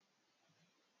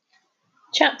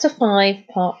Chapter 5,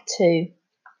 Part 2.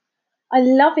 I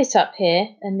love it up here,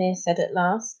 Amir said at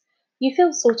last. You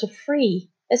feel sort of free,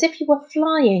 as if you were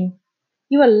flying.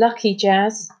 You are lucky,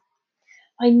 Jazz.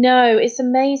 I know, it's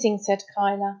amazing, said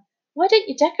Kyla. Why don't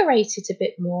you decorate it a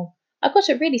bit more? I've got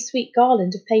a really sweet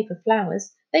garland of paper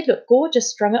flowers. They'd look gorgeous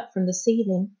strung up from the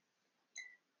ceiling.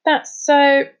 That's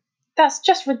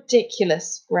just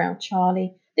ridiculous, growled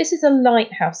Charlie. This is a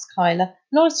lighthouse, Kyla,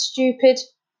 not a stupid.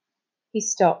 He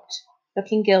stopped,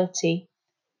 looking guilty.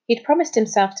 He'd promised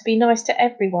himself to be nice to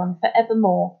everyone for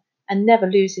evermore and never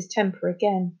lose his temper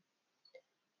again.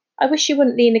 I wish you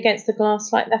wouldn't lean against the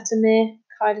glass like that, Amir,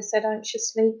 Kyla said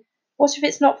anxiously. What if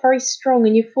it's not very strong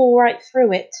and you fall right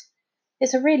through it?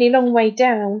 It's a really long way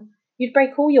down. You'd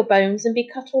break all your bones and be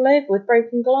cut all over with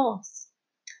broken glass.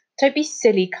 Don't be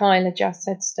silly, Kyla, Jazz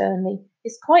said sternly.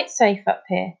 It's quite safe up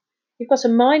here. You've got a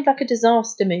mind like a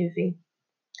disaster movie.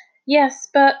 Yes,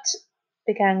 but,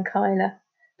 began Kyla.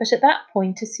 But at that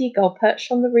point a seagull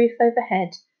perched on the roof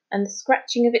overhead, and the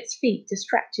scratching of its feet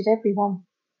distracted everyone.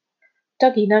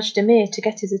 Dougie nudged Amir to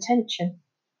get his attention.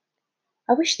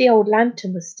 I wish the old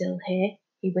lantern was still here,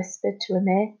 he whispered to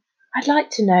Amir. I'd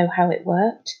like to know how it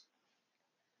worked.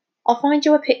 I'll find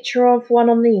you a picture of one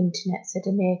on the internet, said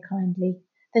Amir kindly.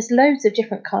 There's loads of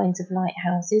different kinds of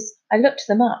lighthouses. I looked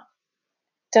them up.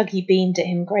 Dougie beamed at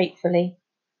him gratefully.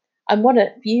 I'm one of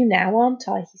you now, aren't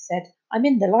I? He said. I'm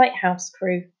in the lighthouse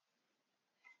crew.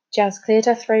 Jazz cleared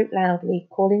her throat loudly,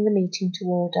 calling the meeting to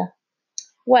order.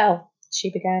 Well,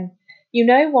 she began, you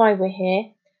know why we're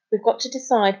here. We've got to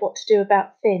decide what to do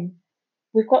about Finn.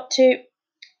 We've got to,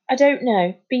 I don't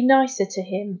know, be nicer to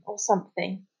him or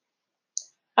something.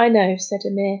 I know, said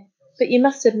Amir, but you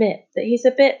must admit that he's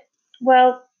a bit,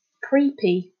 well,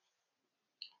 creepy.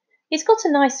 He's got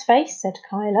a nice face, said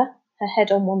Kyla, her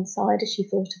head on one side as she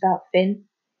thought about Finn.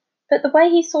 But the way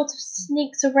he sort of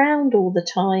sneaks around all the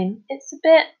time, it's a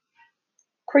bit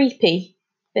creepy,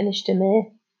 finished Amir.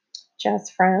 Jazz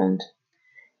frowned.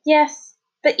 Yes,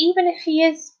 but even if he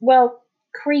is, well,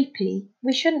 creepy,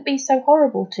 we shouldn't be so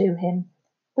horrible to him.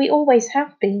 We always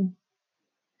have been.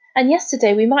 And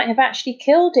yesterday we might have actually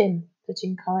killed him, put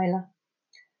in Kyla.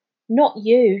 Not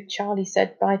you, Charlie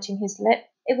said, biting his lip.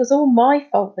 It was all my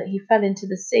fault that he fell into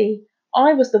the sea.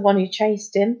 I was the one who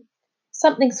chased him.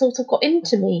 Something sort of got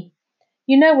into me.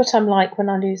 You know what I'm like when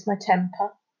I lose my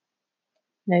temper.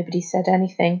 Nobody said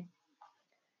anything.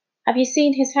 Have you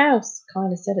seen his house?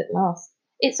 Kyla said at last.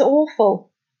 It's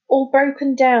awful. All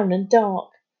broken down and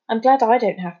dark. I'm glad I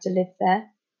don't have to live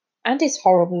there. And his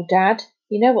horrible dad.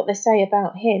 You know what they say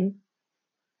about him.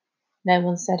 No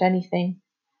one said anything.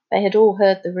 They had all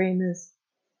heard the rumours.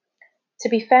 To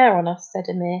be fair on us, said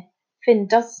Amir, Finn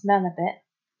does smell a bit.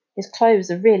 His clothes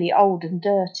are really old and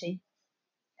dirty.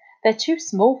 They're too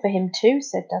small for him too,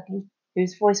 said Dougie,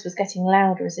 whose voice was getting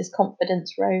louder as his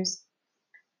confidence rose.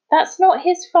 That's not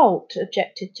his fault,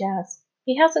 objected Jazz.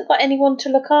 He hasn't got anyone to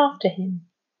look after him.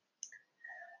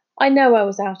 I know I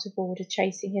was out of order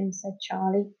chasing him, said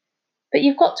Charlie, but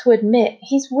you've got to admit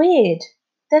he's weird.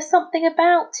 There's something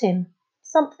about him,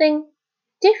 something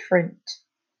different.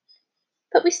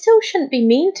 But we still shouldn't be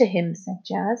mean to him, said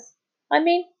Jazz. I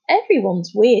mean,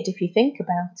 everyone's weird if you think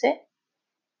about it.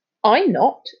 I'm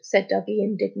not, said Dougie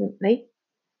indignantly.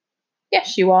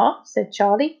 Yes, you are, said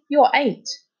Charlie. You're 8.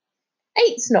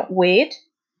 8's not weird.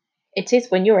 It is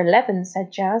when you're 11,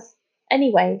 said Jazz.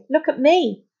 Anyway, look at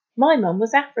me. My mum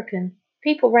was African.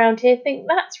 People round here think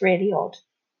that's really odd.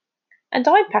 And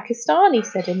I'm Pakistani,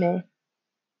 said Amir.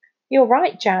 You're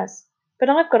right, Jazz, but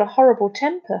I've got a horrible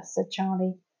temper, said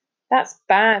Charlie. That's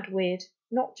bad weird,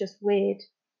 not just weird.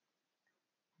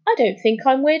 I don't think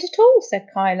I'm weird at all, said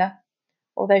Kyla,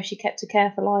 although she kept a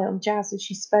careful eye on Jazz as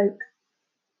she spoke.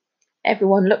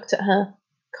 Everyone looked at her.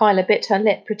 Kyla bit her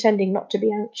lip, pretending not to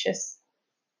be anxious.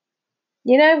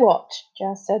 You know what?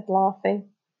 Jazz said, laughing.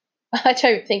 I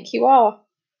don't think you are.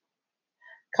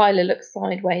 Kyla looked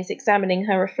sideways, examining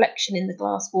her reflection in the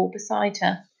glass wall beside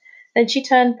her. Then she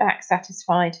turned back,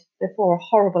 satisfied, before a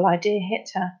horrible idea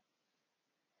hit her.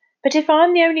 But if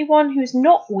I'm the only one who's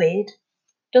not weird,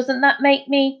 doesn't that make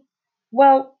me,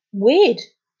 well, weird,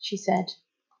 she said.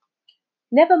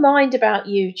 Never mind about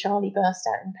you, Charlie burst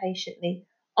out impatiently.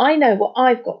 I know what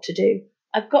I've got to do.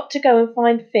 I've got to go and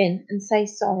find Finn and say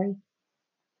sorry.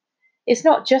 It's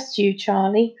not just you,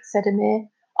 Charlie, said Amir.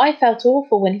 I felt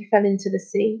awful when he fell into the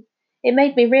sea. It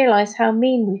made me realise how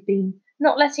mean we've been,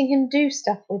 not letting him do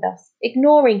stuff with us,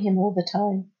 ignoring him all the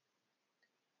time.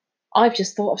 I've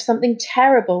just thought of something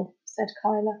terrible, said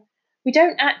Kyla. We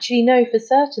don't actually know for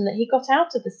certain that he got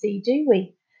out of the sea, do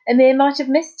we? Amir might have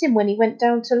missed him when he went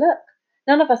down to look.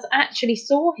 None of us actually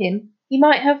saw him. He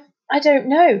might have, I don't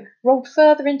know, rolled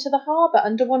further into the harbour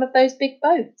under one of those big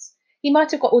boats. He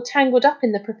might have got all tangled up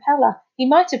in the propeller. He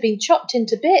might have been chopped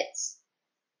into bits.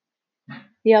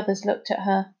 The others looked at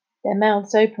her, their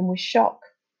mouths open with shock.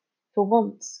 For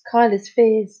once, Kyla's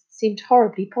fears seemed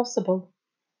horribly possible.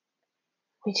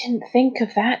 We didn't think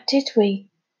of that, did we?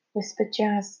 Whispered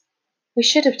Jazz. We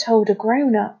should have told a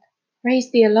grown-up,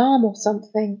 raised the alarm or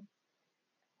something.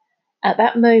 At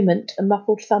that moment, a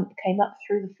muffled thump came up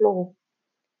through the floor.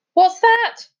 What's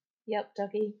that? Yelped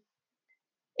Dougie.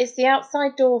 It's the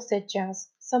outside door, said Jazz.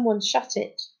 Someone's shut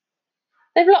it.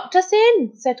 They've locked us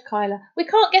in, said Kyla. We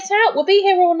can't get out. We'll be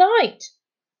here all night.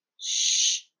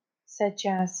 Shh, said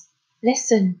Jazz.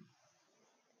 Listen.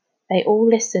 They all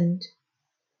listened.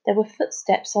 There were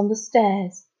footsteps on the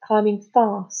stairs, climbing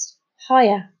fast,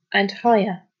 higher and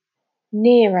higher,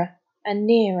 nearer and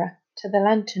nearer to the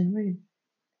lantern room.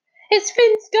 It's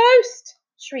Finn's ghost,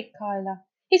 shrieked Kyla.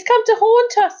 He's come to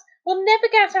haunt us. We'll never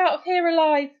get out of here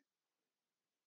alive.